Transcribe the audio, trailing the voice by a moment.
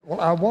Well,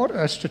 I want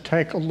us to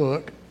take a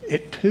look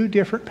at two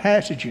different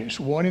passages,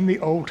 one in the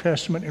Old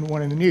Testament and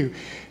one in the New.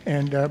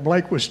 And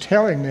Blake was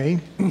telling me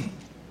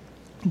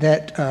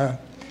that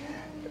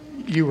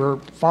you were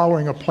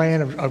following a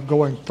plan of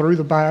going through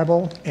the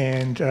Bible,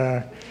 and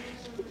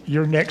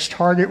your next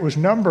target was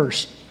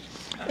Numbers.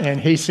 And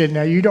he said,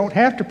 now you don't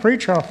have to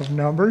preach off of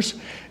Numbers.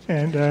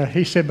 And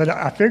he said, but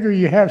I figure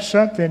you have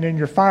something in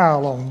your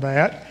file on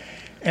that.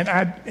 And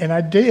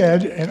I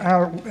did,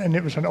 and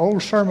it was an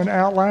old sermon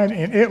outline,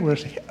 and it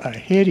was a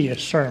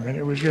hideous sermon.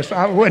 It was just,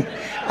 I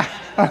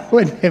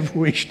wouldn't have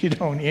wished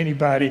it on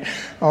anybody,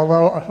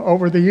 although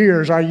over the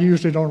years I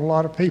used it on a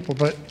lot of people.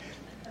 But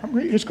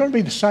it's going to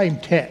be the same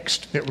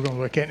text that we're going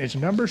to look at. It's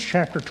Numbers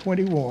chapter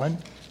 21,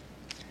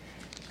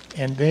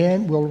 and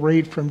then we'll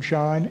read from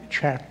John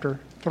chapter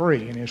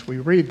 3. And as we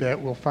read that,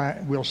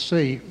 we'll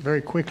see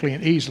very quickly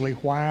and easily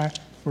why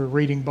we're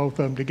reading both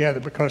of them together,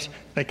 because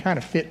they kind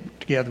of fit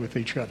together with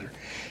each other.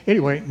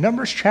 Anyway,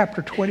 Numbers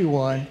chapter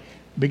 21,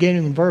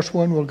 beginning in verse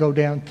 1, we'll go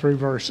down through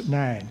verse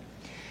 9.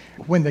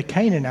 When the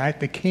Canaanite,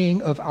 the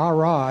king of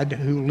Arad,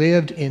 who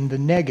lived in the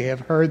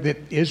Negev, heard that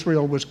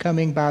Israel was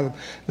coming by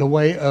the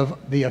way of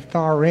the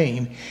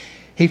Atharim,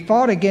 he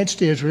fought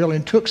against Israel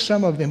and took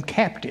some of them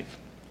captive.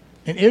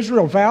 And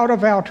Israel vowed a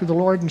vow to the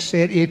Lord and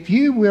said, if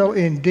you will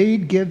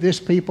indeed give this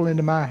people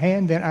into my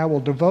hand, then I will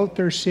devote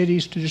their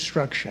cities to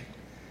destruction.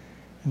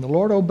 And the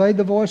Lord obeyed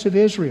the voice of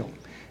Israel,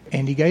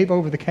 and he gave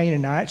over the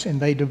Canaanites, and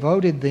they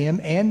devoted them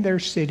and their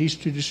cities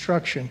to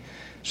destruction.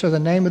 So the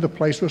name of the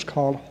place was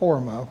called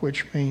Hormah,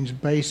 which means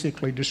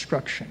basically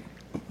destruction.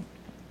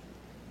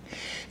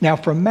 Now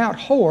from Mount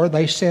Hor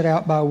they set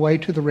out by way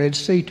to the Red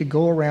Sea to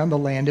go around the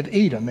land of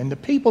Edom, and the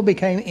people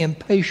became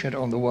impatient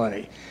on the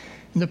way.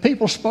 And the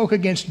people spoke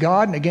against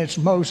God and against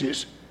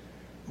Moses.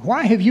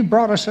 Why have you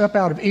brought us up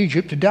out of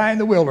Egypt to die in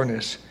the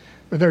wilderness?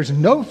 But there's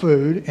no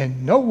food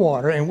and no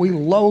water, and we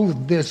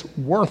loathe this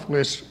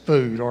worthless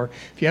food. Or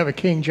if you have a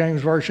King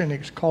James Version,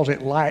 it calls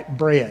it light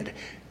bread.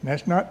 And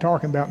that's not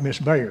talking about Miss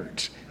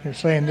Baird's. They're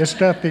saying this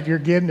stuff that you're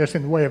giving us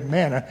in the way of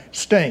manna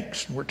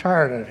stinks. We're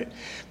tired of it.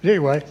 But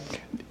anyway,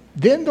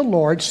 then the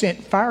Lord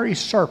sent fiery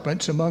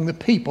serpents among the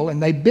people,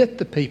 and they bit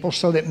the people,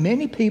 so that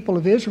many people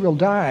of Israel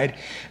died.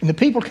 And the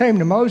people came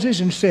to Moses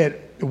and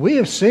said, we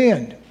have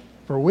sinned,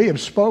 for we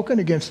have spoken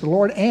against the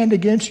Lord and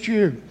against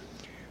you.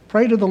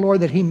 Pray to the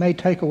Lord that he may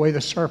take away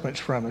the serpents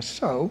from us.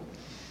 So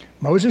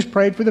Moses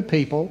prayed for the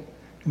people,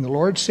 and the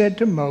Lord said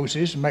to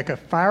Moses, make a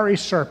fiery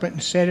serpent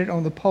and set it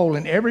on the pole,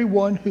 and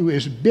everyone who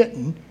is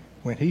bitten,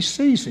 when he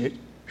sees it,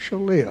 shall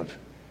live.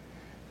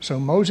 So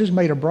Moses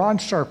made a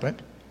bronze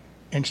serpent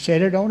and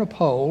set it on a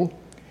pole,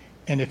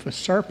 and if a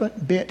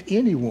serpent bit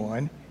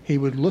anyone, he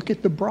would look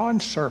at the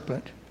bronze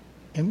serpent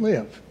and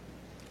live.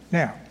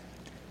 Now,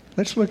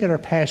 let's look at our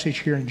passage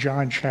here in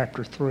John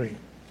chapter 3.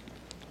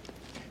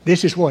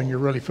 This is one you're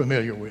really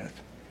familiar with.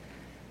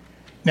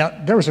 Now,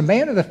 there was a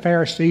man of the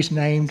Pharisees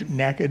named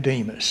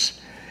Nicodemus.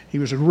 He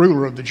was a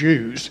ruler of the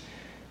Jews.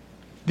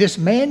 This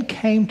man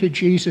came to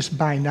Jesus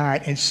by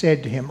night and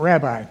said to him,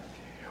 Rabbi,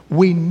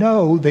 we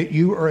know that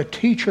you are a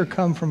teacher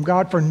come from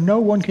God, for no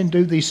one can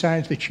do these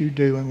signs that you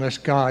do unless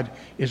God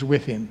is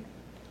with him.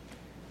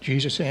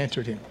 Jesus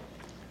answered him,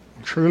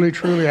 truly,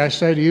 truly, I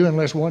say to you,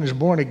 unless one is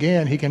born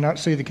again, he cannot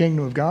see the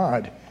kingdom of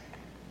God.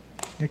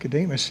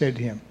 Nicodemus said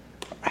to him,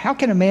 how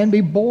can a man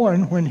be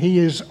born when he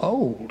is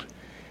old?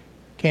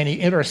 Can he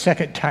enter a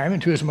second time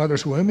into his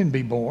mother's womb and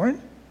be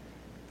born?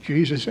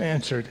 Jesus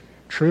answered,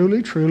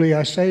 truly, truly,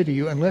 I say to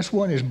you, unless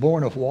one is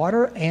born of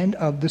water and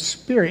of the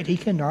Spirit, he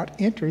cannot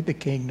enter the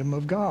kingdom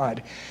of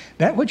God.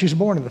 That which is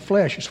born of the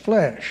flesh is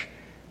flesh,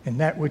 and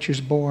that which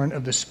is born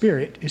of the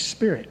Spirit is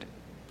spirit.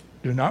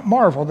 Do not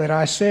marvel that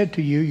I said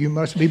to you, you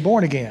must be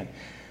born again.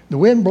 The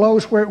wind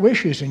blows where it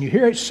wishes, and you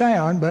hear its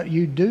sound, but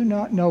you do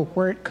not know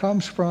where it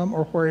comes from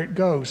or where it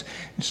goes.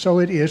 And so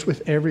it is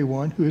with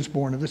everyone who is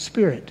born of the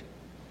Spirit.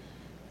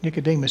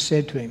 Nicodemus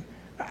said to him,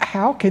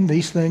 how can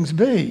these things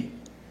be?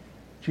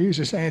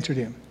 Jesus answered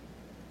him,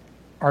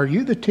 are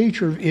you the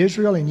teacher of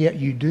Israel, and yet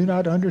you do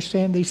not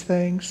understand these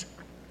things?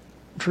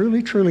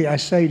 Truly, truly, I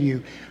say to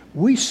you,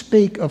 we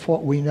speak of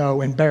what we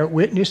know and bear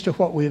witness to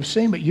what we have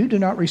seen, but you do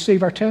not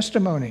receive our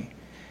testimony.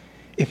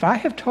 If I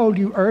have told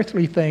you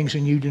earthly things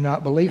and you do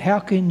not believe, how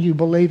can you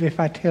believe if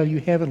I tell you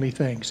heavenly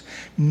things?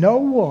 No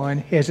one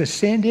has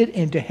ascended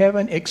into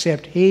heaven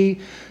except he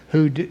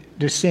who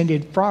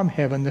descended from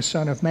heaven, the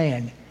Son of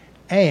Man.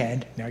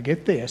 And, now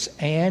get this,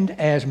 and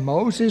as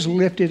Moses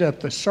lifted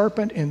up the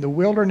serpent in the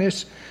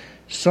wilderness,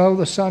 so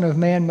the Son of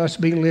Man must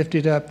be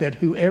lifted up, that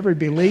whoever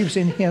believes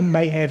in him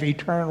may have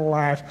eternal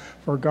life.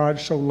 For God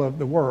so loved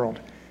the world,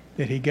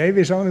 that he gave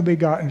his only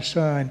begotten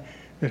Son,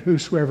 that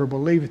whosoever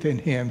believeth in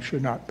him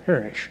should not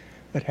perish,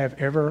 but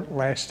have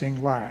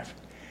everlasting life.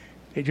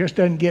 It just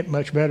doesn't get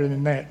much better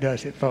than that,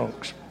 does it,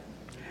 folks?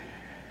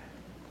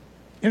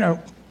 You know,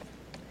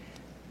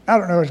 I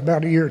don't know, it was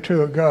about a year or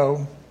two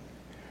ago,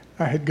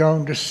 I had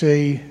gone to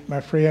see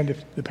my friend,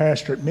 the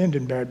pastor at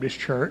Minden Baptist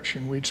Church,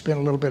 and we'd spent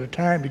a little bit of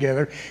time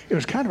together. It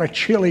was kind of a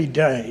chilly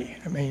day.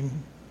 I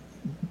mean,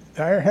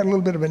 the air had a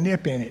little bit of a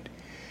nip in it.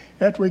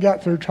 after we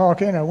got through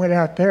talking, I went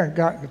out there and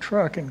got in the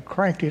truck and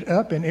cranked it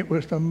up, and it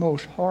was the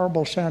most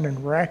horrible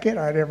sounding racket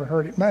I'd ever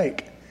heard it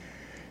make.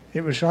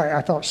 It was like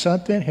I thought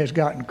something has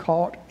gotten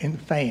caught in the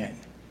fan.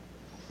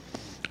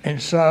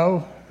 And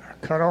so I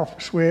cut off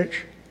the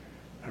switch,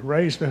 I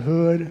raised the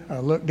hood, I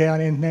looked down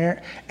in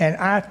there, and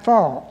I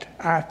thought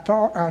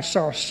I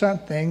saw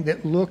something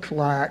that looked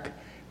like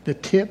the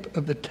tip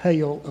of the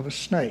tail of a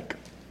snake.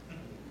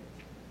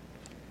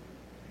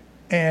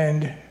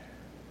 And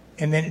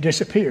then it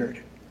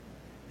disappeared.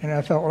 And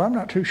I thought, well, I'm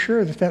not too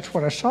sure that that's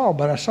what I saw,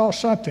 but I saw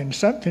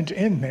something's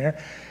in there.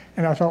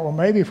 And I thought, well,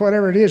 maybe if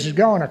whatever it is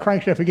gone. I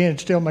cranked it up again and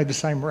still made the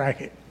same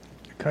racket.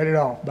 I cut it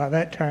off. By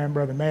that time,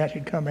 Brother Matt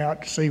had come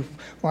out to see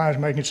why I was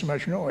making so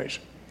much noise.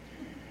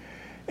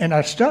 And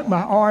I stuck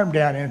my arm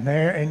down in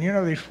there, and you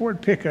know these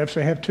Ford pickups,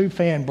 they have 2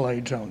 fan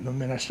blades on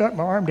them. And I stuck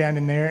my arm down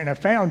in there, and I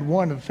found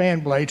one of the fan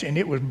blades, and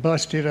it was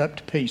busted up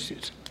to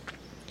pieces.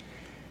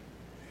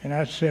 And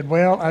I said,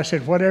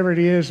 whatever it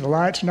is, the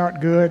light's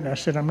not good. And I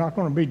said, I'm not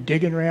going to be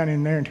digging around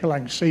in there until I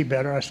can see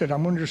better. I said,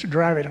 I'm going to just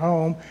drive it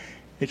home.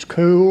 It's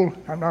cool.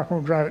 I'm not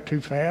going to drive it too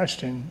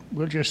fast, and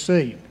we'll just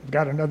see.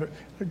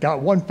 I've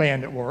got one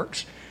fan that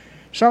works.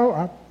 So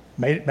I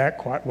made it back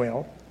quite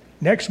well.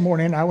 Next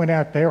morning, I went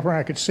out there where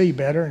I could see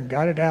better and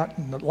got it out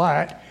in the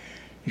light.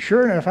 And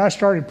sure enough, I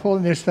started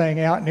pulling this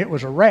thing out, and it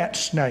was a rat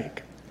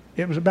snake.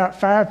 It was about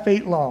 5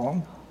 feet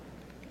long.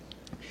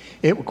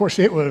 Of course,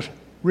 it was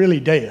really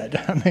dead.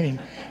 I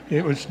mean,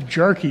 it was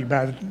jerky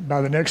by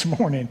the next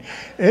morning.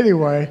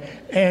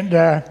 Anyway,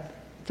 and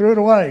threw it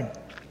away.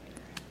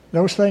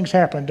 Those things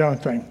happen,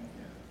 don't they?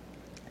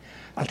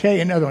 I'll tell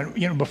you another one.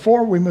 You know,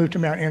 before we moved to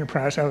Mount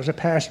Enterprise, I was a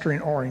pastor in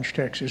Orange,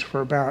 Texas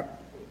for about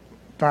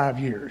 5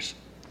 years.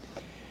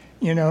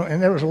 You know,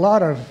 and there was a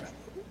lot of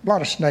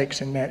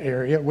snakes in that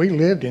area. We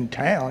lived in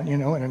town, you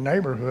know, in a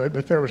neighborhood,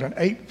 but there was an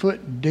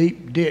 8-foot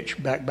deep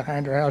ditch back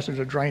behind our house. There's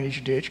a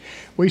drainage ditch.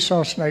 We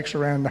saw snakes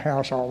around the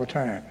house all the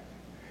time.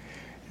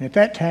 And at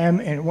that time,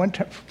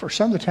 for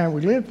some of the time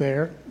we lived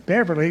there,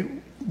 Beverly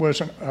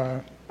was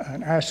an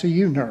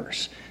ICU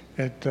nurse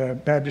at the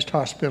Baptist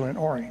Hospital in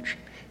Orange.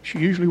 She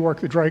usually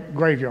worked the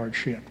graveyard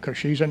shift because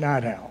she's a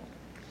night owl.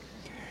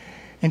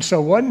 And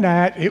so one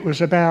night, it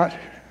was about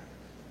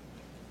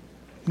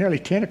nearly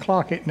 10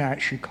 o'clock at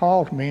night, she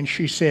called me and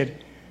she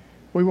said,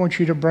 we want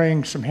you to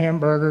bring some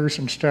hamburgers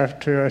and stuff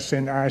to us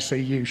in the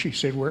ICU. She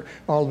said,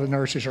 all the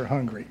nurses are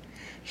hungry.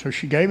 So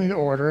she gave me the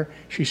order.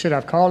 She said,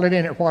 I've called it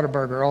in at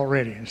Whataburger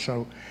already. And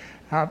so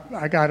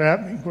I got up.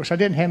 Of course, I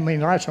didn't have many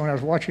lights on. I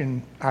was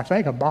watching, I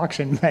think, a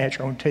boxing match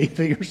on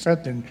TV or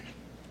something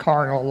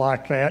carnal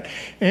like that.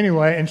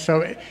 Anyway, and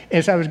so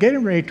as I was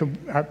getting ready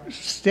I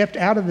stepped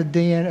out of the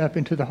den up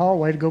into the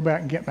hallway to go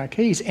back and get my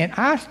keys, and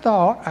I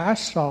thought I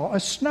saw a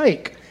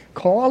snake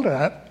coiled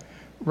up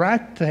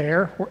right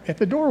there at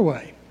the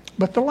doorway.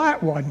 But the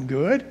light wasn't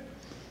good,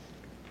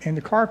 and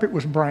the carpet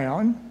was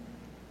brown,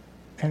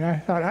 and I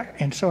thought,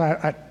 so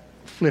I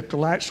flipped the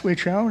light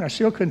switch on. I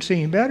still couldn't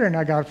see any better, and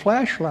I got a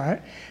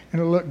flashlight, and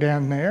I looked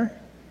down there,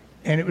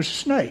 and it was a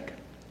snake.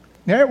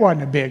 Now, it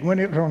wasn't a big one.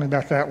 It was only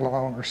about that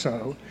long or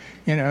so,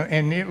 you know,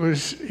 and it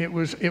was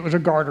a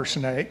garter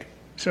snake,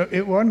 so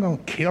it wasn't going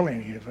to kill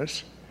any of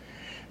us.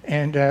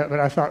 And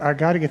but I thought, I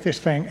got to get this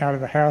thing out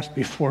of the house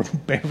before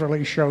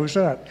Beverly shows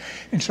up.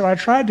 And so I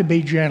tried to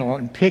be gentle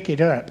and pick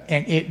it up,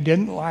 and it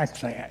didn't like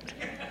that.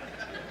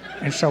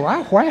 And so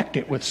I whacked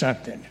it with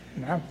something,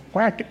 and I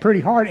whacked it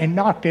pretty hard and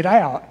knocked it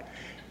out.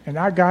 And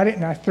I got it,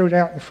 and I threw it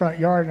out in the front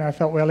yard, and I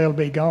thought, well, it'll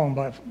be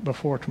gone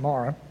before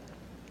tomorrow.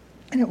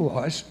 And it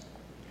was.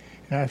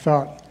 And I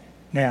thought,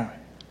 now,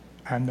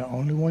 I'm the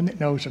only one that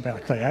knows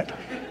about that,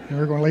 and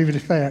we're going to leave it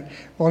at that.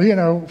 Well, you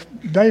know,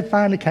 day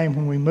finally came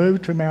when we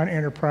moved to Mount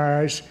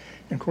Enterprise.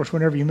 And, of course,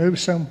 whenever you move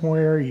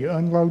somewhere, you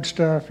unload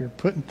stuff, you're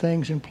putting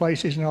things in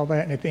places and all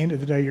that, and at the end of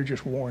the day, you're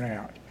just worn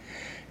out.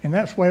 And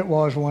that's the way it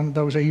was one of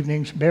those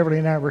evenings. Beverly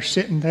and I were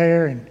sitting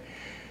there, and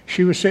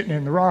she was sitting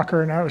in the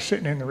rocker, and I was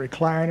sitting in the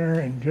recliner,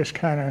 and just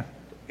kind of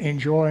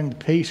enjoying the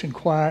peace and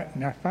quiet.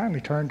 And I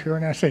finally turned to her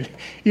and I said,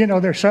 you know,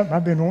 there's something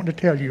I've been wanting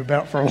to tell you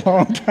about for a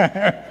long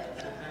time.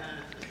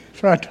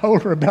 So I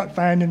told her about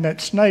finding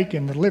that snake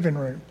in the living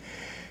room.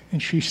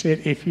 And she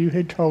said, if you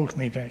had told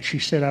me that, she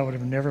said, I would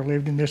have never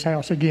lived in this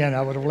house again.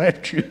 I would have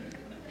left you.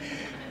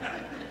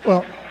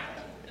 Well,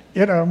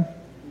 you know,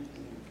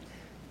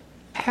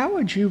 how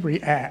would you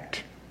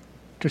react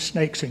to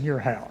snakes in your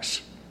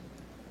house?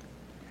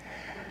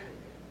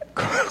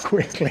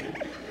 Quickly.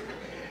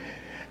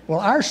 Well,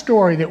 our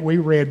story that we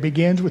read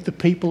begins with the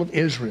people of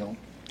Israel.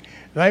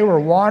 They were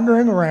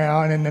wandering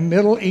around in the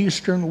Middle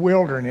Eastern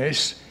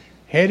wilderness,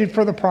 headed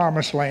for the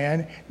Promised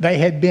Land. They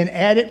had been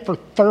at it for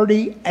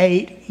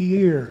 38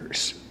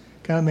 years,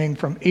 coming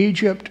from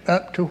Egypt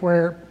up to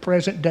where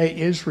present-day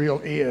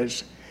Israel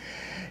is.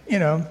 You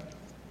know,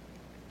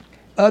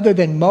 other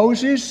than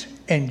Moses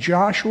and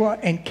Joshua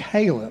and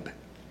Caleb,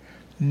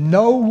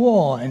 no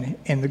one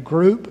in the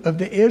group of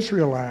the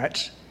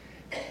Israelites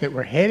that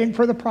were heading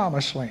for the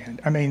Promised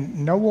Land,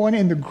 no one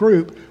in the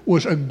group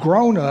was a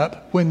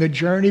grown-up when the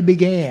journey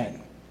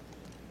began.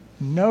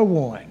 No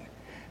one.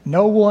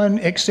 No one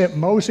except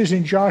Moses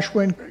and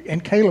Joshua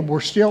and Caleb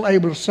were still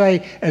able to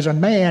say, as a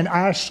man,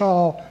 I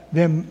saw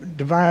them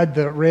divide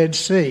the Red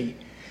Sea.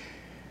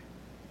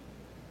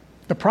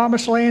 The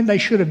Promised Land, they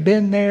should have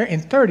been there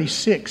in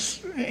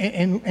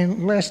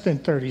less than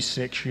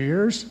 36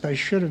 years. They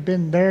should have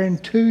been there in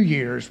 2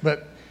 years,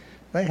 but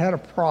they had a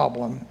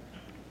problem.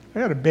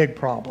 They had a big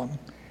problem.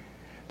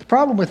 The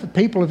problem with the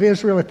people of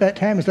Israel at that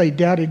time is they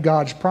doubted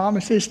God's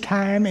promises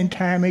time and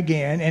time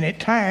again, and at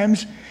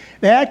times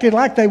they acted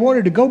like they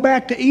wanted to go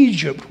back to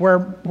Egypt,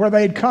 where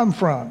they had come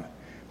from,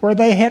 where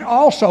they had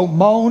also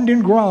moaned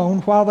and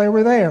groaned while they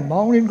were there,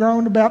 moaned and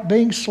groaned about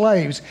being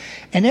slaves.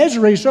 And as a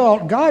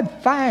result, God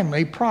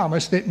finally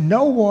promised that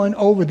no one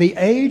over the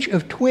age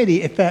of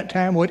 20 at that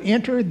time would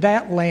enter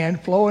that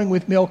land flowing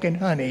with milk and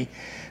honey.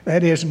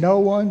 That is, no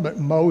one but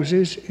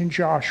Moses and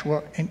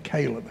Joshua and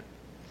Caleb.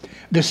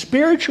 The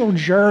spiritual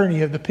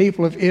journey of the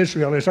people of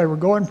Israel as they were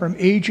going from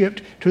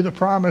Egypt to the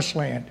Promised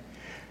Land,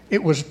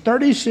 it was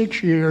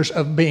 36 years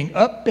of being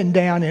up and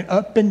down and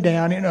up and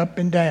down and up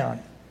and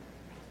down.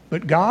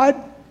 But God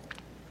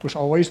was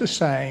always the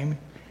same.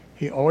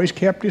 He always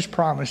kept his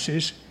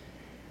promises.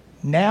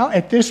 Now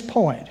at this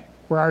point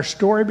where our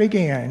story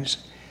begins,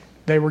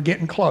 they were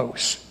getting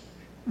close.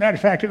 Matter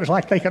of fact, it was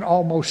like they could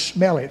almost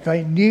smell it.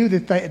 They knew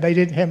that they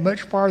didn't have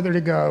much farther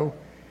to go,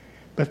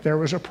 but there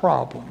was a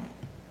problem.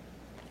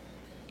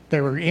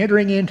 They were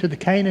entering into the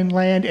Canaan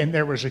land, and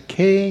there was a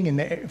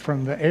king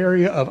from the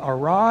area of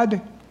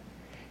Arad,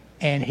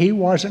 and he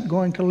wasn't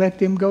going to let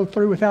them go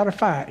through without a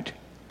fight.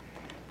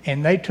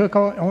 And they took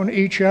on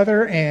each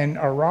other, and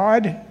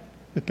Arad,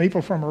 the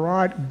people from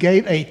Arad,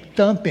 gave a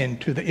thumping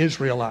to the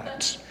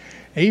Israelites.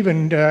 They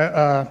even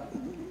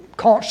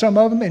caught some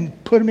of them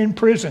and put them in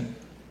prison.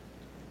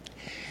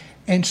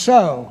 And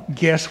so,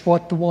 guess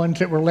what the ones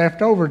that were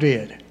left over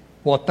did?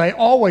 What they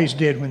always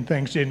did when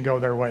things didn't go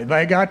their way.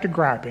 They got to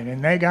griping,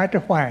 and they got to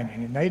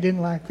whining, and they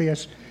didn't like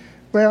this.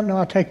 Well, no,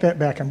 I'll take that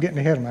back. I'm getting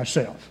ahead of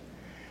myself.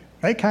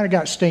 They kind of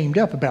got steamed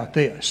up about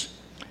this.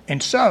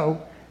 And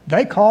so,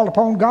 they called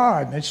upon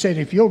God, and they said,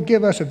 if you'll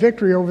give us a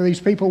victory over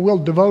these people, we'll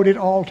devote it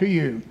all to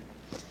you.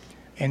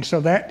 And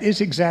so that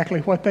is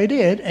exactly what they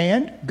did,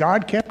 and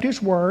God kept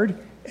his word,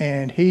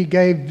 and he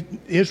gave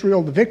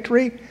Israel the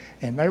victory,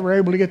 and they were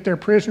able to get their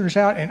prisoners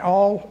out, and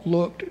all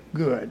looked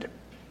good.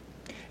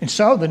 And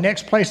so the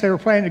next place they were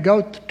planning to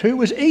go to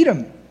was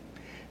Edom.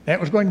 That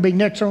was going to be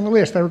next on the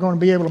list. They were going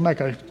to be able to make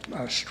a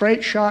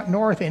straight shot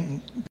north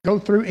and go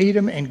through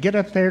Edom and get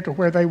up there to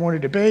where they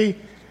wanted to be.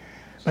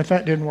 But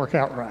that didn't work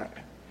out right,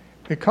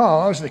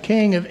 because the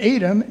king of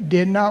Edom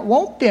did not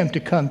want them to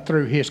come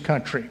through his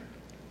country.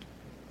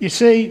 You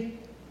see,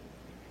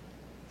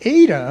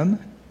 Edom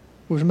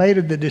was made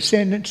of the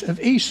descendants of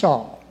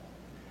Esau.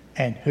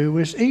 And who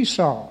was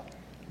Esau?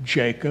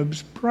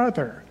 Jacob's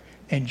brother.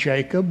 And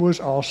Jacob was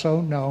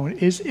also known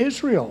as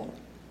Israel.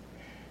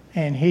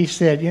 And he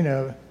said,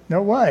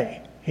 no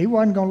way. He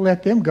wasn't going to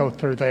let them go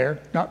through there,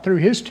 not through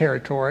his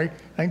territory.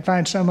 They can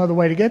find some other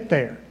way to get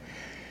there.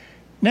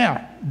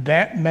 Now,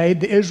 that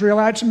made the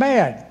Israelites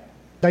mad.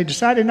 They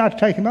decided not to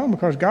take him on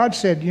because God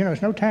said,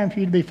 it's no time for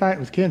you to be fighting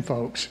with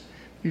kinfolks.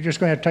 You're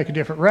just going to have to take a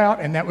different route,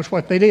 and that was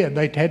what they did.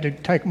 They had to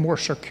take a more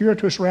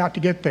circuitous route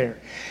to get there.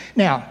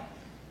 Now,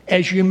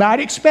 as you might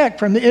expect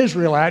from the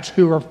Israelites,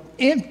 who are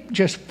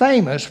just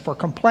famous for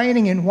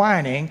complaining and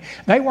whining,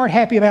 they weren't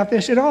happy about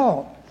this at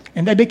all.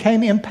 And they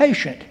became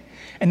impatient.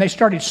 And they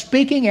started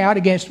speaking out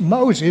against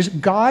Moses,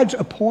 God's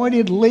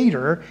appointed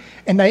leader,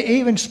 and they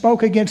even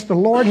spoke against the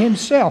Lord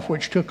himself,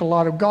 which took a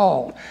lot of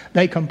gall.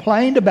 They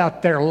complained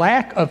about their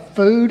lack of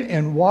food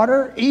and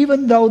water,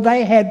 even though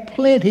they had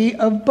plenty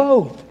of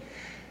both.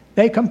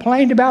 They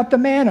complained about the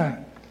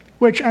manna,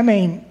 which,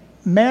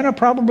 manna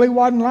probably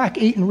wasn't like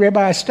eating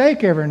ribeye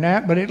steak every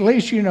night, but at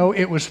least,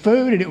 it was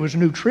food and it was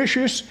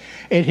nutritious.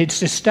 It had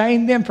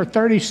sustained them for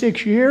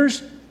 36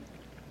 years.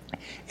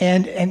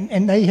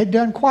 And they had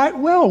done quite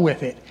well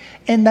with it.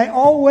 And they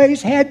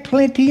always had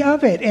plenty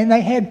of it, and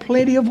they had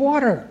plenty of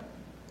water.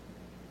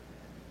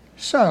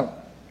 So,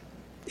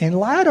 in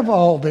light of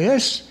all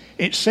this,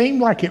 it seemed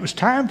like it was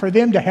time for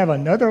them to have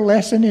another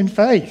lesson in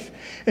faith.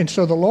 And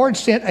so the Lord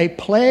sent a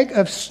plague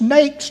of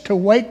snakes to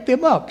wake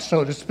them up,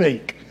 so to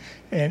speak.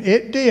 And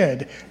it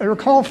did. They were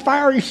called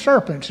fiery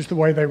serpents, is the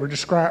way they were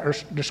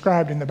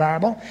described in the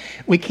Bible.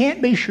 We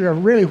can't be sure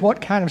of really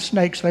what kind of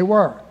snakes they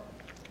were.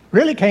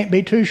 Really can't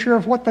be too sure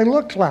of what they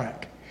looked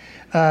like.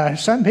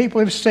 Some people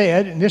have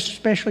said, and this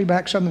especially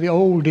back some of the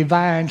old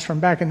divines from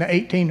back in the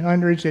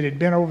 1800s that had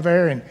been over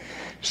there and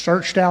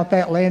searched out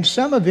that land,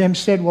 some of them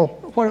said, well,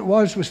 what it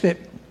was that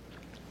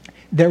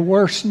there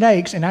were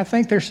snakes, and I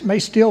think there may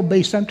still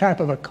be some type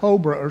of a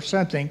cobra or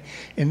something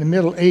in the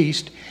Middle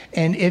East,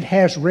 and it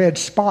has red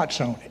spots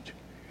on it.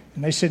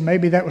 And they said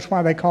maybe that was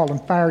why they called them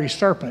fiery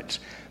serpents.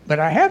 But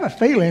I have a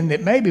feeling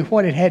that maybe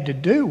what it had to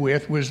do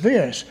with was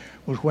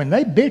when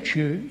they bit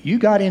you, you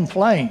got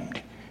inflamed.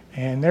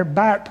 And their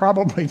bite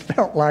probably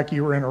felt like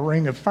you were in a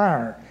ring of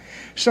fire.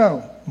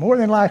 So, more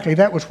than likely,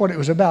 that was what it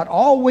was about.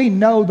 All we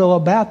know, though,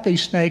 about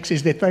these snakes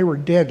is that they were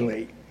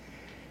deadly.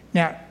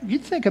 Now, you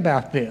think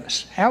about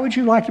this. How would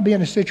you like to be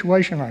in a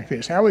situation like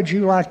this? How would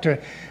you like to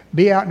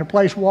be out in a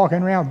place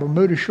walking around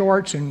Bermuda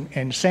shorts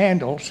and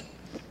sandals,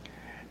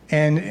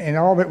 and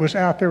all that was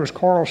out there was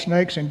coral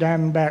snakes and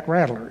diamondback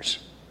rattlers?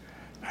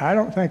 I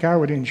don't think I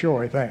would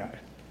enjoy that.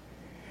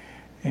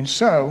 And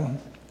so,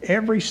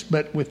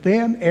 but with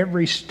them,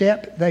 every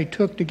step they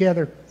took to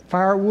gather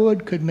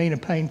firewood could mean a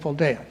painful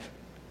death.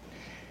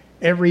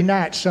 Every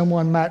night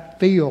someone might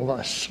feel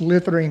a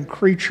slithering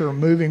creature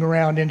moving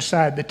around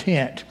inside the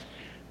tent,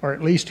 or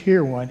at least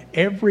hear one.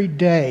 Every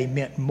day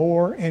meant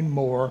more and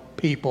more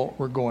people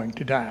were going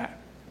to die.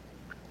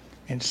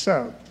 And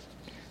so,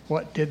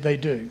 what did they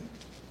do?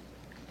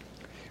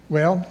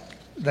 Well,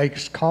 they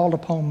called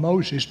upon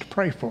Moses to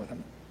pray for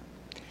them.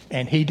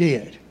 And he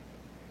did.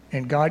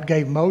 And God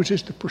gave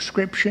Moses the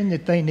prescription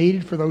that they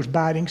needed for those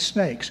biting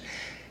snakes.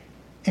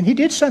 And he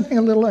did something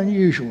a little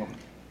unusual.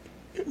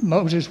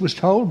 Moses was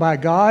told by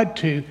God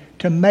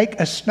to make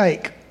a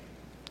snake.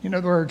 In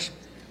other words,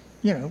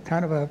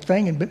 kind of a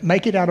thing, and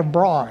make it out of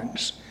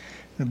bronze.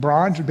 The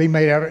bronze would be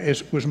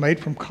was made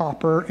from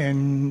copper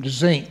and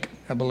zinc,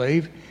 I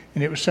believe,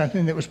 and it was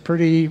something that was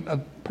pretty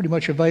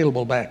much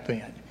available back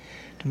then.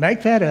 To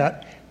make that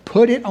up,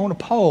 put it on a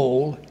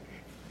pole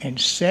and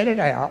set it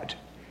out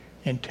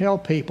and tell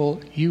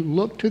people, you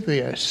look to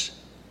this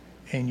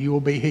and you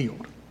will be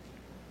healed.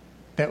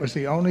 That was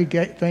the only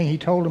thing he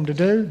told them to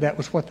do. That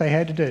was what they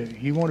had to do.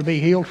 You want to be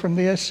healed from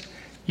this?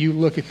 You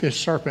look at this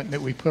serpent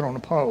that we put on a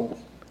pole.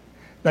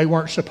 They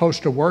weren't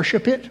supposed to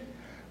worship it,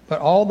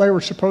 but all they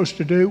were supposed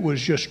to do was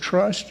just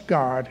trust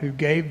God who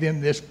gave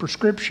them this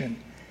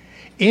prescription.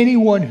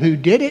 Anyone who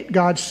did it,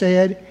 God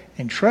said,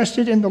 and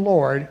trusted in the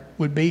Lord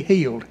would be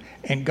healed,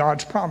 and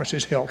God's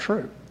promises held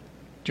true,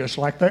 just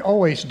like they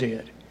always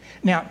did.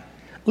 Now,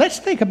 let's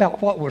think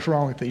about what was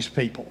wrong with these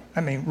people.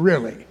 I mean,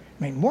 really.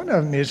 One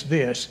of them is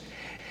this.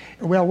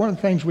 Well, one of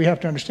the things we have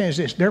to understand is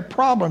this. Their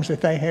problems that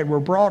they had were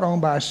brought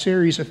on by a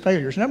series of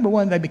failures. Number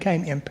one, they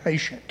became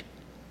impatient.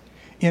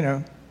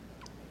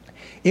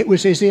 It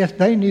was as if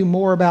they knew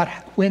more about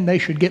when they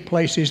should get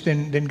places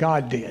than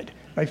God did.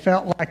 They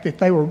felt like that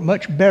they were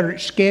much better at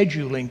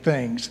scheduling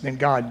things than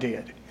God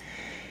did.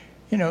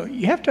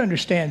 You have to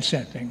understand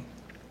something.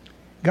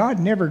 God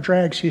never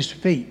drags his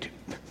feet,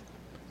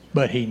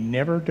 but he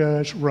never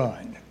does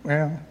run.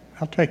 Well,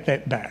 I'll take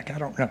that back. I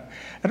don't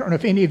know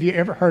if any of you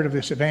ever heard of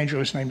this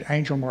evangelist named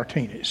Angel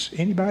Martinez.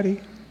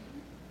 Anybody?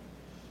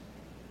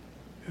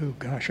 Oh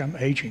gosh, I'm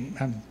aging.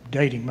 I'm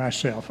dating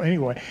myself.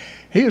 Anyway,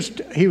 he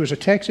was a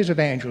Texas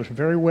evangelist,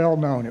 very well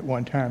known at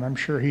one time. I'm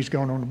sure he's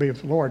going on to be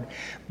with the Lord.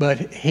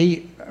 But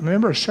I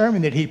remember a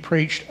sermon that he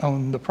preached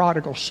on the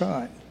prodigal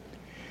son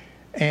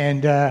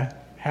and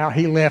how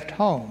he left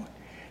home.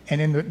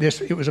 And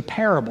it was a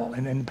parable.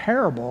 And in the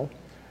parable,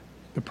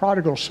 the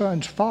prodigal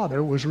son's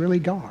father was really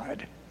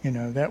God.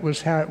 That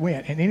was how it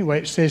went. And anyway,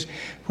 it says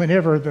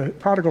whenever the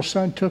prodigal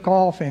son took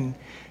off and,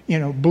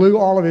 blew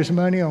all of his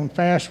money on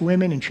fast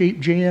women and cheap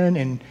gin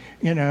and,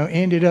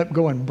 ended up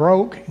going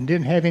broke and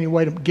didn't have any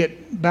way to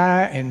get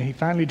by, and he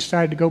finally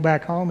decided to go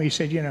back home, he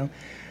said,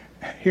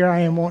 here I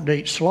am wanting to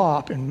eat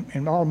slop,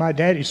 and all my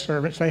daddy's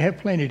servants, they have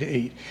plenty to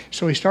eat.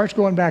 So he starts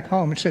going back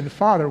home, and said the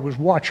father was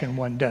watching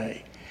one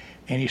day,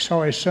 and he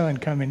saw his son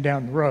coming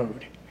down the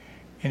road.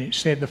 And it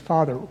said the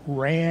father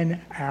ran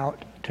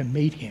out to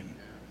meet him.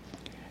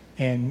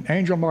 And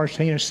Angel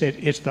Martinez said,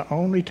 it's the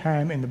only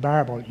time in the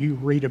Bible you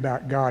read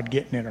about God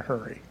getting in a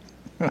hurry.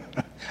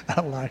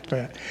 I like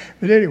that.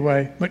 But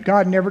anyway,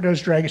 God never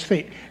does drag his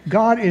feet.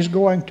 God is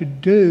going to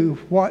do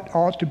what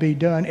ought to be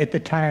done at the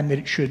time that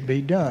it should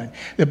be done.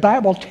 The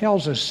Bible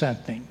tells us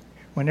something.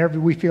 Whenever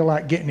we feel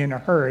like getting in a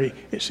hurry,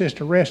 it says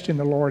to rest in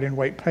the Lord and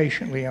wait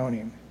patiently on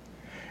him.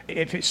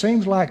 If it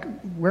seems like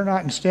we're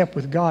not in step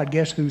with God,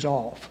 guess who's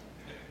off?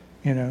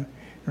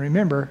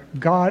 Remember,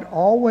 God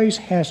always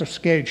has a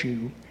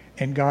schedule,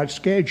 and God's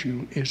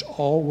schedule is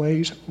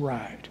always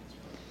right.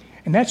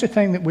 And that's a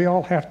thing that we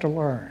all have to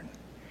learn.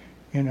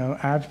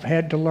 I've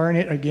had to learn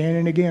it again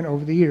and again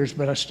over the years,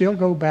 but I still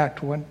go back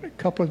to a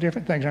couple of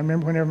different things. I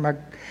remember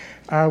whenever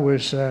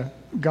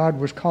God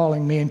was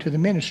calling me into the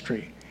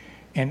ministry,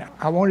 and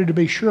I wanted to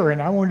be sure,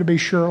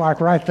 like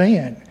right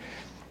then.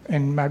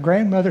 And my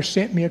grandmother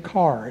sent me a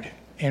card,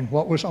 and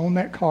what was on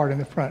that card in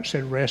the front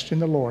said, rest in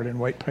the Lord and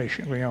wait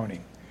patiently on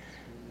him.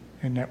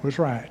 And that was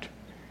right.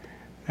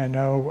 I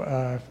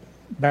know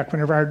back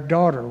whenever our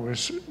daughter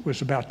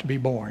was about to be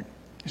born,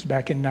 it was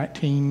back in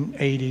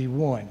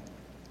 1981.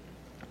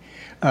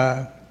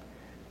 The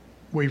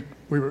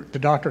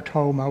doctor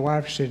told my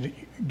wife, said,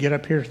 get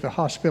up here to the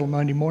hospital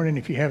Monday morning.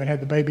 If you haven't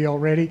had the baby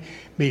already,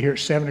 be here at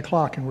 7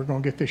 o'clock, and we're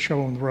going to get this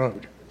show on the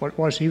road. What it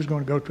was, he was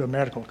going to go to a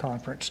medical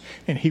conference,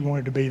 and he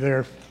wanted to be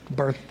there to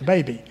birth the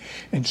baby.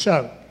 And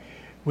so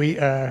we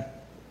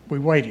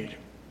waited.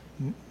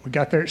 We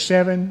got there at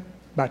 7.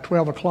 By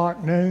 12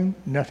 o'clock noon,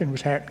 nothing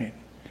was happening.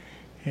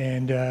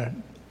 And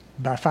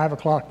by 5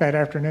 o'clock that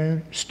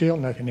afternoon, still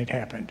nothing had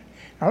happened.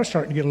 I was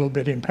starting to get a little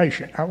bit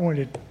impatient. I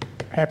wanted it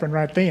to happen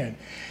right then.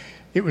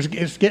 It was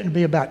getting to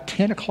be about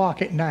 10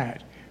 o'clock at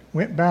night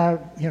went by,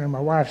 my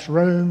wife's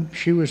room.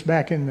 She was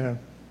back in the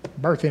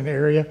birthing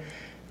area.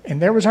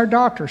 And there was our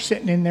doctor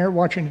sitting in there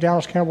watching the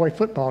Dallas Cowboy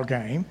football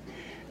game.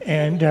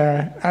 And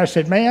I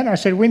said,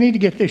 we need to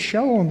get this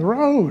show on the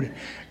road.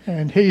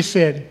 And he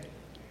said,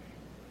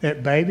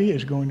 that baby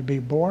is going to be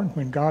born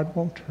when God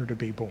wants her to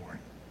be born.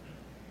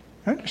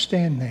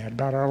 Understand that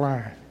about our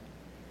life.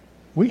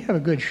 We have a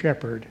good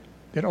shepherd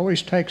that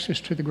always takes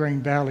us to the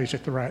green valleys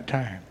at the right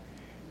time.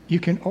 You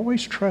can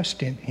always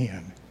trust in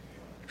him.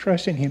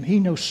 Trust in him.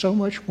 He knows so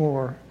much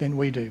more than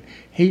we do.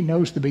 He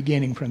knows the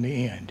beginning from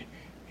the end.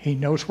 He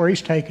knows where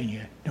he's taking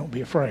you. Don't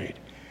be afraid.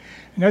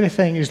 Another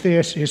thing is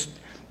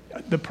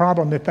the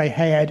problem that they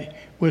had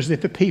was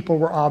that the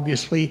people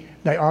obviously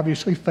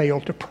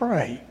failed to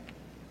pray.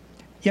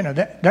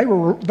 They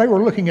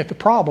were looking at the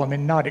problem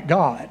and not at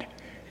God.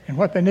 And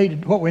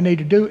what we need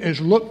to do is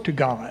look to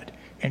God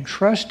and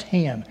trust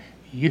him.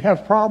 You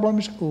have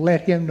problems,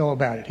 let him know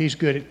about it. He's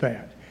good at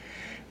that.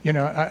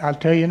 I'll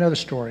tell you another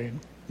story.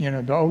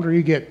 The older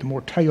you get, the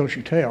more tales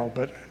you tell.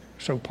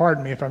 So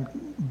pardon me if I'm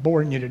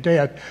boring you to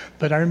death.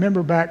 But I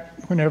remember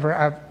back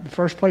the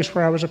first place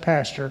where I was a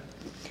pastor,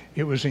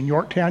 it was in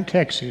Yorktown,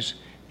 Texas.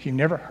 If you've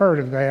never heard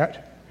of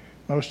that,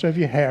 most of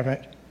you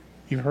haven't.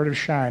 You've heard of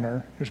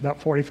Shiner. It was about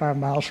 45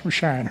 miles from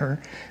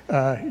Shiner.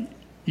 Cuero,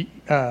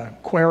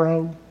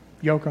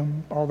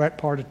 Yoakum, all that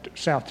part of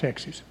South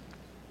Texas.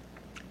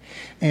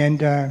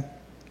 And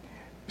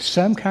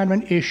some kind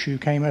of an issue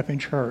came up in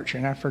church,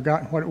 and I've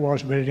forgotten what it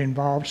was, but it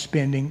involved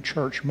spending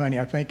church money.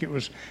 I think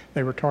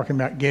they were talking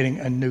about getting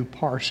a new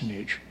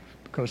parsonage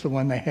because the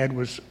one they had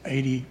was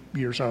 80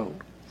 years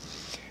old.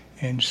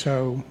 And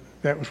so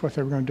that was what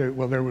they were going to do.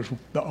 Well, there was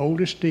the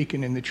oldest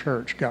deacon in the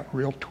church got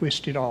real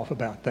twisted off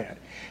about that.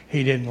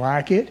 He didn't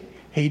like it.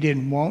 He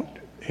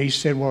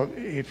said, well,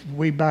 if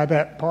we buy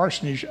that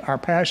parsonage, our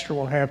pastor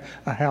will have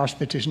a house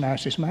that's as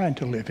nice as mine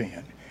to live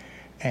in.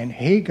 And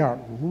he got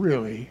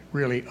really,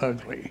 really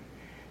ugly.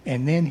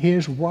 And then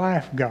his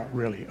wife got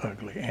really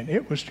ugly. And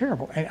it was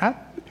terrible. And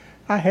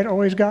I had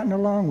always gotten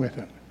along with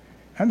him.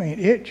 I mean,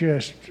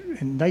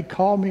 and they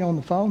called me on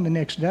the phone the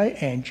next day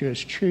and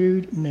just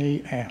chewed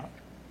me out.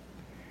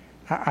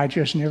 I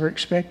just never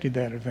expected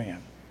that of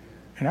them.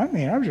 And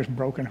I was just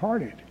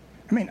brokenhearted.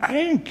 I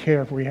didn't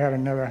care if we had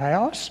another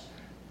house.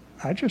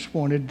 I just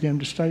wanted them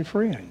to stay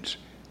friends.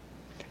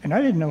 And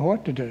I didn't know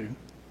what to do.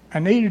 I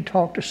needed to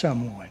talk to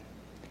someone.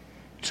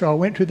 So I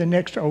went to the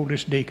next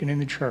oldest deacon in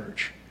the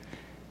church.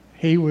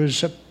 He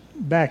was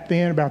back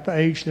then about the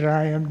age that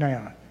I am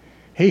now.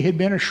 He had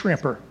been a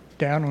shrimper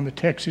down on the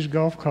Texas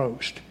Gulf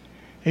Coast.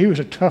 He was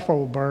a tough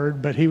old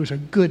bird, but he was a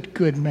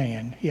good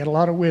man. He had a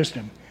lot of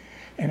wisdom.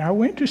 And I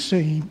went to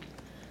see him.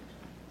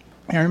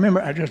 And I remember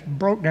I just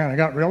broke down. I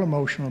got real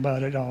emotional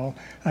about it all.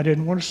 I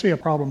didn't want to see a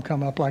problem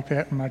come up like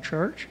that in my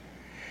church.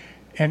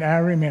 And I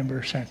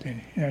remember something.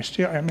 And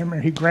I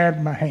remember he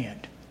grabbed my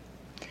hand.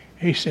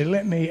 He said,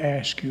 let me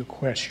ask you a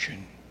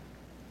question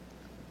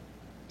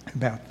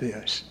about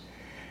this.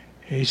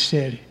 He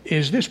said,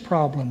 is this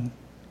problem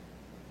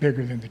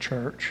bigger than the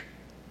church?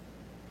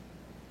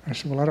 I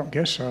said, well, I don't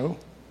guess so.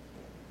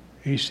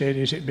 He said,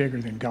 is it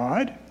bigger than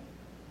God?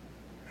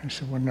 I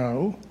said, well,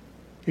 no.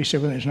 He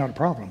said, well, then it's not a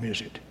problem, is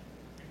it?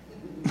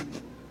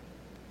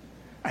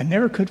 I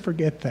never could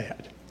forget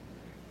that.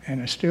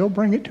 And I still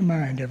bring it to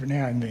mind every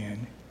now and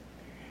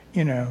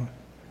then.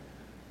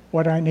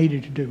 What I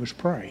needed to do was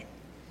pray.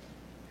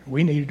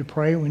 We needed to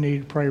pray, and we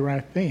needed to pray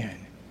right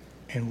then.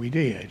 And we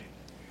did.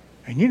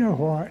 And you know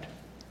what?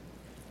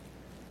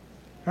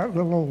 That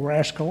little old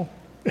rascal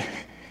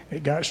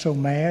that got so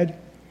mad,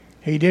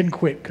 he didn't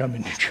quit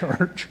coming to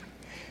church.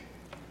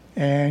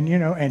 And,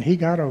 and he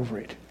got over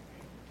it.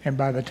 And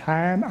by the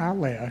time I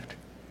left,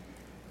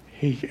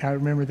 I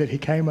remember that he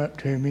came up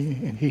to me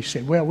and he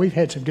said, well, we've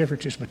had some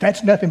differences, but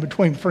that's nothing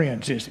between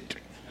friends, is it?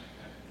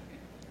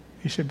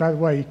 He said, by the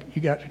way,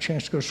 you got a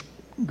chance to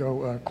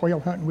go quail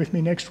hunting with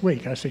me next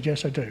week? I said,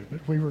 yes, I do.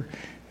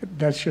 But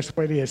that's just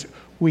the way it is.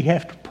 We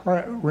have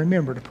to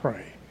remember to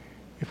pray.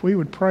 If we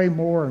would pray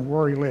more and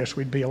worry less,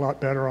 we'd be a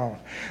lot better off.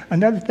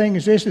 Another thing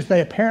is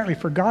they apparently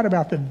forgot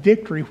about the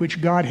victory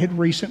which God had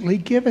recently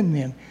given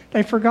them.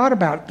 They forgot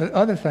about the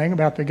other thing,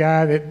 about the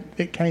guy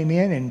that came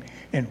in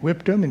and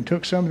whipped them and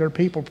took some of their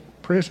people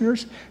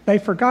prisoners. They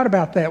forgot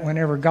about that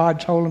whenever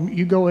God told them,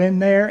 you go in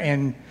there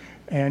and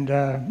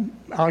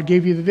I'll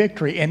give you the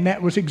victory. And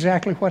that was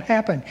exactly what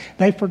happened.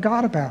 They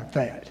forgot about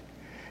that.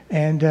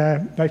 And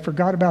they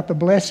forgot about the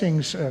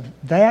blessings of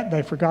that.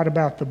 They forgot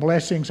about the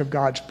blessings of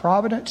God's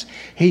providence.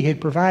 He had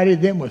provided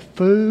them with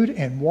food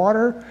and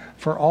water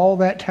for all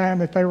that time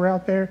that they were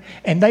out there.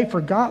 And they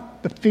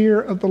forgot the fear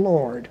of the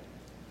Lord.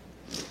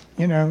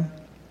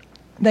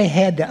 They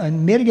had the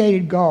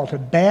unmitigated gall to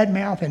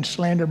badmouth and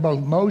slander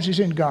both Moses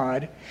and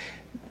God.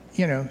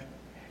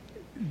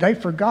 They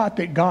forgot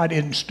that God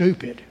isn't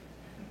stupid.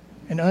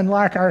 And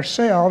unlike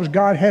ourselves,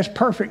 God has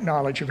perfect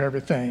knowledge of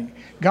everything.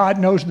 God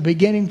knows the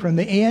beginning from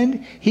the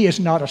end. He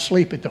is not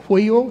asleep at the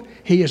wheel.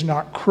 He is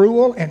not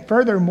cruel. And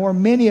furthermore,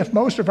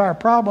 most of our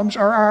problems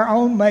are our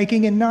own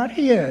making and not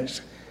His.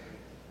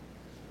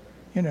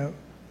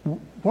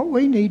 what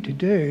we need to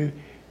do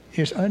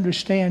is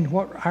understand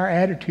what our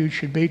attitude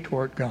should be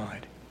toward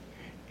God.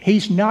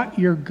 He's not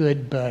your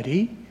good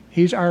buddy.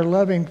 He's our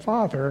loving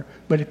Father,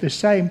 but at the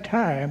same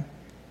time,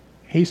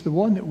 He's the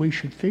one that we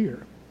should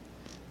fear.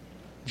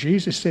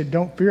 Jesus said,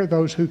 don't fear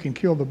those who can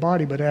kill the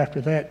body, but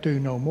after that do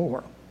no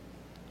more.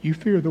 You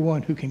fear the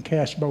one who can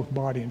cast both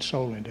body and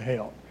soul into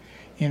hell.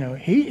 You know,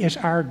 He is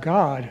our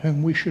God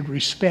whom we should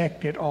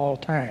respect at all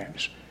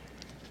times.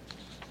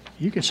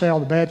 You can say all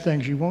the bad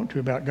things you want to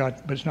about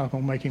God, but it's not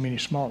going to make Him any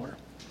smaller.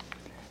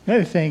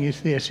 Another thing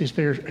is this, is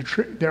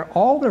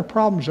all their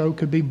problems, though,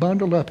 could be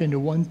bundled up into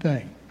one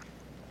thing,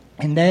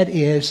 and that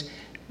is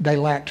they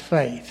lacked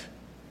faith.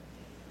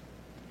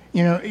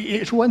 You know,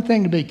 it's one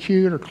thing to be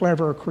cute or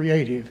clever or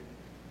creative.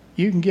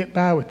 You can get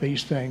by with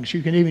these things.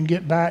 You can even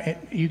get by,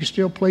 you can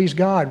still please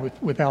God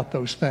without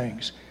those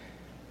things.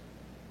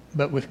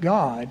 But with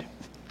God,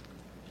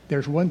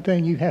 there's one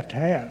thing you have to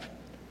have.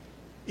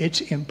 It's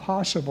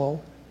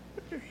impossible.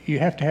 You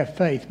have to have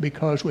faith,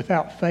 because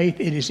without faith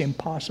it is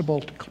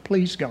impossible to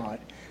please God.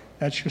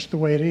 That's just the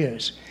way it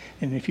is.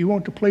 And if you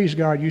want to please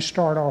God, you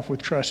start off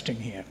with trusting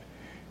Him.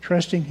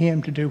 Trusting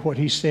Him to do what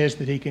He says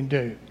that He can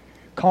do.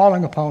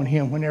 Calling upon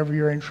Him whenever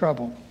you're in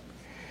trouble.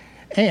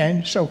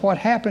 And so what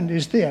happened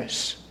is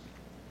this.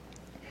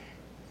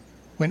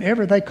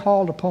 Whenever they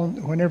called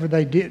upon, whenever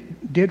they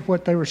did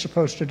what they were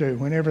supposed to do,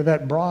 whenever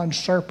that bronze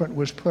serpent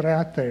was put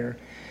out there,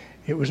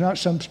 it was not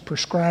some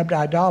prescribed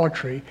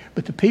idolatry,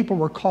 but the people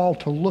were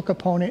called to look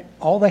upon it.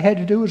 All they had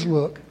to do was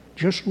look,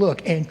 just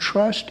look, and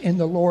trust in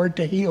the Lord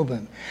to heal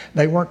them.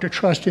 They weren't to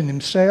trust in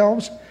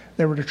themselves.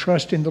 They were to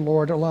trust in the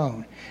Lord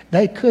alone.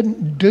 They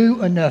couldn't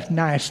do enough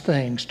nice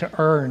things to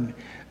earn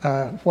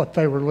what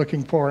they were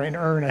looking for and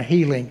earn a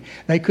healing.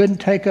 They couldn't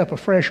take up a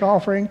fresh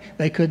offering.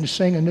 They couldn't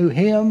sing a new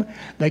hymn.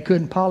 They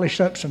couldn't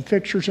polish up some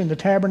fixtures in the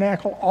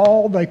tabernacle.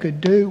 All they could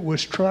do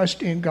was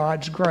trust in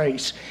God's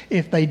grace.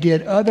 If they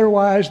did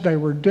otherwise, they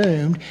were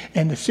doomed.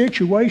 And the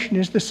situation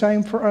is the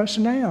same for us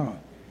now.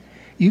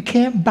 You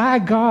can't buy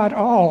God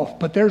off,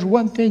 but there's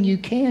one thing you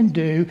can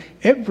do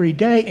every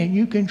day, and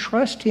you can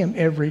trust Him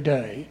every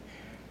day.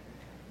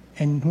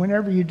 And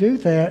whenever you do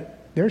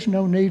that, there's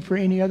no need for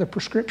any other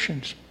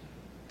prescriptions.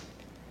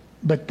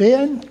 But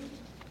then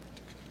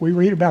we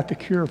read about the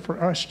cure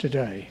for us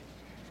today.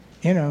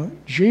 You know,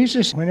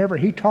 Jesus, whenever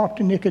He talked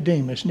to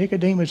Nicodemus,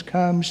 Nicodemus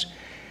comes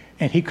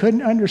and he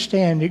couldn't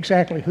understand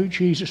exactly who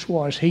Jesus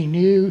was. He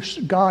knew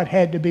God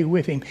had to be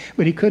with him,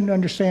 but he couldn't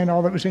understand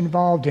all that was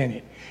involved in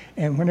it.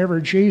 And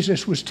whenever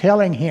Jesus was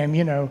telling him,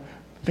 you know,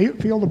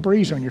 feel the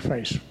breeze on your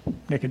face,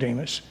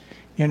 Nicodemus.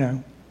 You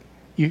know,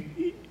 you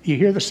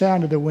hear the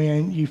sound of the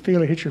wind, you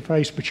feel it hit your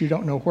face, but you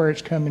don't know where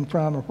it's coming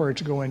from or where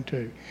it's going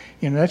to.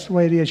 You know, that's the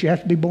way it is. You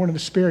have to be born of the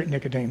Spirit,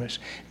 Nicodemus.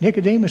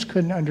 Nicodemus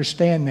couldn't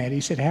understand that. He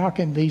said, how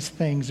can these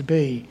things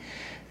be?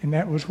 And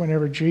that was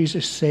whenever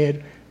Jesus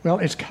said, well,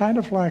 it's kind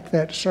of like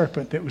that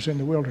serpent that was in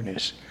the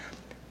wilderness.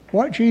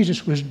 What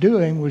Jesus was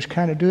doing was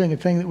kind of doing a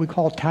thing that we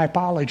call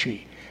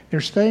typology.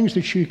 There's things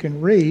that you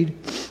can read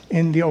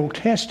in the Old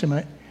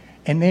Testament,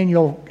 and then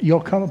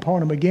you'll come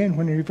upon them again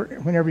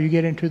whenever you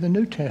get into the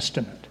New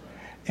Testament.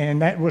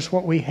 And that was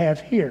what we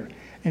have here.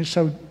 And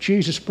so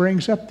Jesus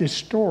brings up this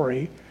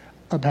story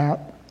about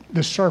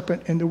the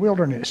serpent in the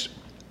wilderness.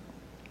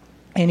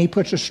 And he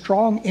puts a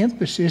strong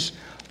emphasis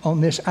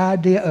on this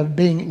idea of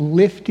being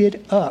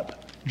lifted up,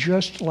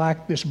 just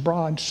like this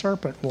bronze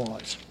serpent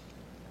was.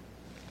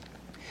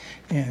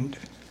 And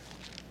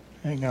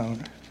hang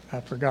on,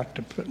 I forgot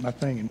to put my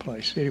thing in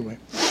place. Anyway,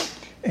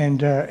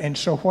 and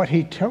so what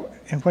he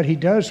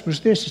does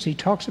was this: is he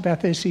talks about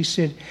this. He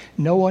said,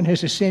 "No one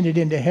has ascended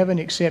into heaven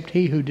except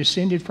he who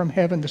descended from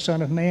heaven, the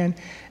Son of Man.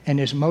 And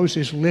as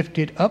Moses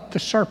lifted up the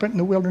serpent in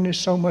the wilderness,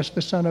 so must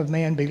the Son of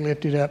Man be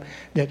lifted up,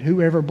 that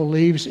whoever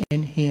believes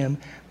in him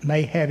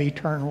may have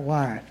eternal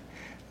life."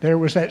 There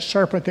was that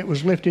serpent that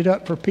was lifted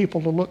up for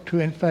people to look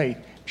to in faith.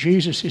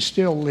 Jesus is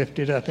still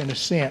lifted up in a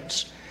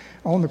sense.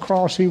 On the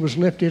cross, he was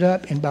lifted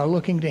up, and by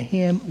looking to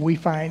him, we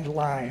find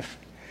life.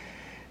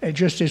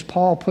 Just as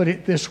Paul put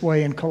it this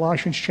way in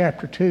Colossians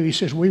chapter 2, he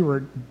says, we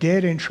were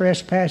dead in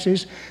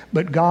trespasses,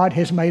 but God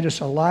has made us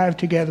alive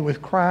together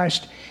with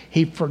Christ.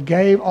 He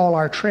forgave all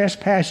our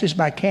trespasses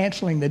by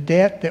canceling the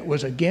debt that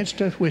was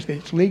against us with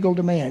its legal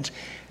demands.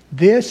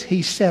 This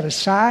he set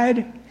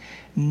aside,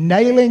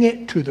 nailing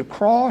it to the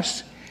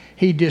cross.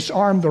 He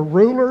disarmed the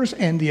rulers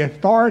and the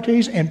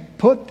authorities and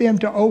put them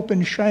to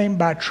open shame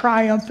by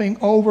triumphing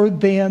over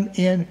them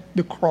in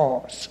the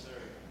cross.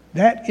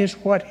 That is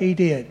what he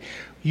did.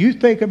 You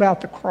think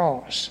about the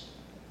cross.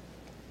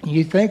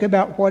 You think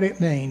about what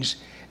it means,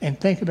 and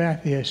think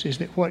about this, is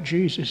that what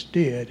Jesus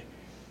did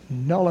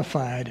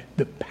nullified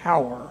the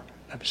power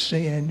of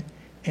sin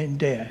and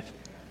death.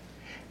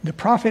 The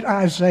prophet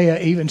Isaiah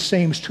even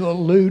seems to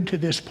allude to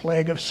this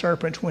plague of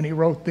serpents when he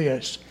wrote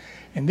this.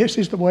 And this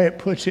is the way it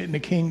puts it in the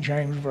King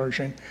James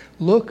Version.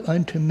 Look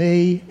unto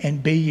me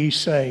and be ye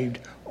saved,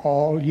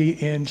 all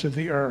ye ends of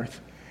the earth.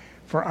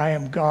 For I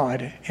am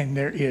God and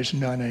there is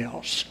none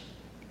else.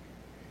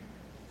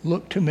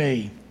 Look to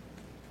me.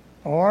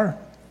 Or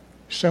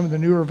Some of the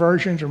newer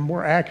versions are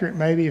more accurate,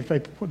 maybe, if they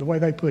put the way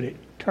they put it.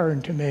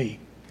 Turn to me.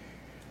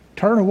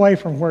 Turn away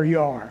from where you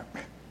are.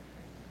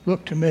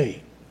 Look to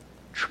me.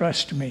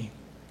 Trust me.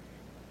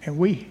 And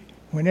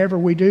whenever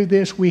we do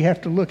this, we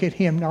have to look at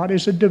him not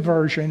as a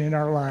diversion in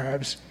our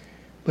lives,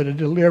 but a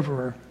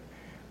deliverer.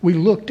 We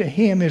look to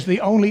him as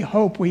the only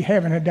hope we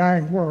have in a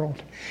dying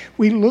world.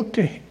 We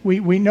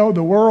know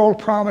the world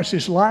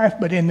promises life,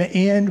 but in the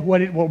end, what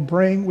it will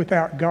bring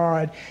without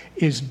God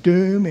is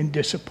doom and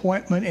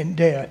disappointment and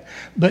death.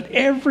 But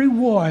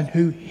everyone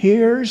who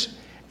hears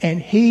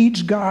and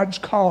heeds God's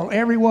call,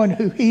 everyone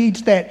who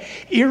heeds that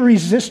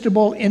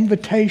irresistible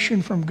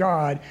invitation from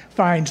God,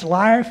 finds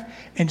life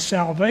and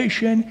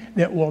salvation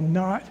that will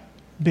not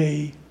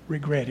be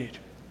regretted.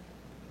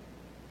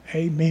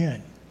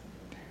 Amen.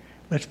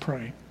 Let's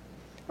pray.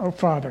 Oh,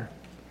 Father,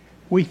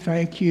 we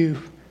thank you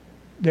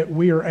that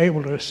we are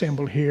able to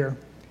assemble here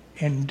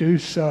and do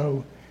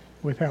so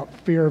without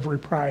fear of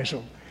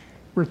reprisal.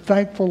 We're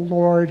thankful,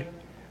 Lord,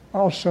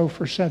 also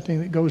for something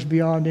that goes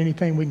beyond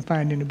anything we can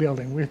find in the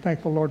building. We're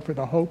thankful, Lord, for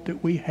the hope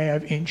that we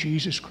have in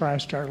Jesus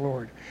Christ our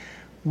Lord.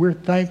 We're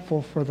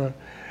thankful for the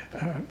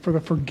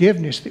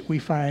forgiveness that we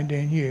find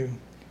in you.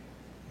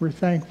 We're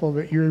thankful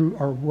that you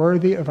are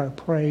worthy of our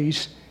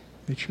praise,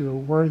 that you are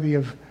worthy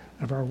of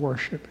our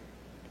worship.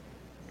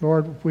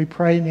 Lord, we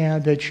pray now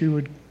that you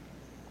would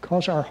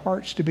cause our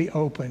hearts to be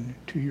open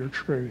to your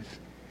truth.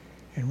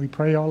 And we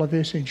pray all of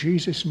this in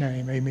Jesus'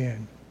 name.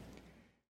 Amen.